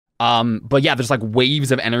But yeah, there's like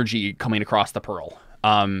waves of energy coming across the pearl.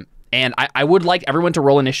 And I would like everyone to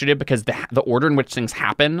roll initiative because the order in which things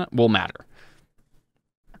happen will matter.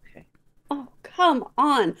 Okay. Oh, come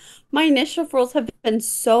on. My initial rolls have been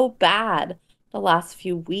so bad the last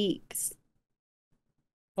few weeks.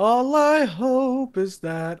 All I hope is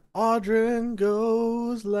that Audrin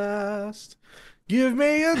goes last. Give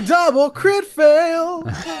me a double crit fail.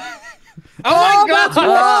 Oh my that's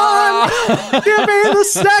God! one. Give me the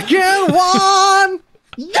second one.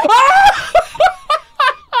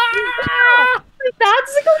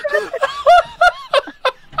 That's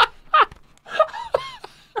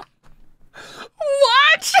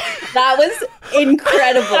What? That was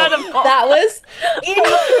incredible. That was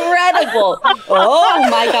incredible. Oh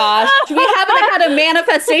my gosh. We haven't had a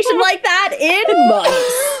manifestation like that in months.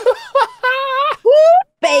 Woo,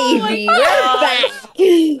 baby, we're back.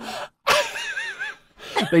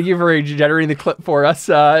 Thank you for generating the clip for us,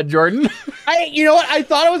 Jordan. You know what? I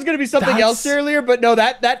thought it was going to be something else earlier, but no,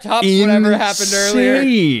 that tops whatever happened earlier.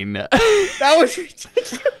 Insane. That was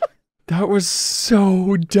ridiculous. That was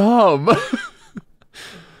so dumb.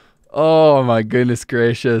 Oh my goodness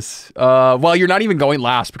gracious. Well, you're not even going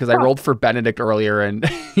last because I rolled for Benedict earlier and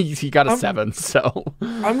he got a 7, so.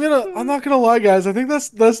 I'm not gonna lie, guys. I think I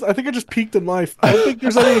think I just peaked in life. I don't think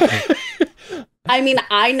there's any. I mean,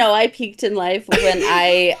 I know I peaked in life when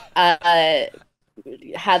I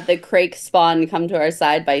had the Crake spawn come to our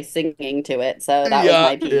side by singing to it. So that was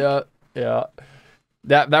my peak. Yeah.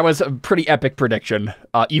 That was a pretty epic prediction,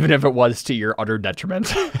 even if it was to your utter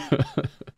detriment.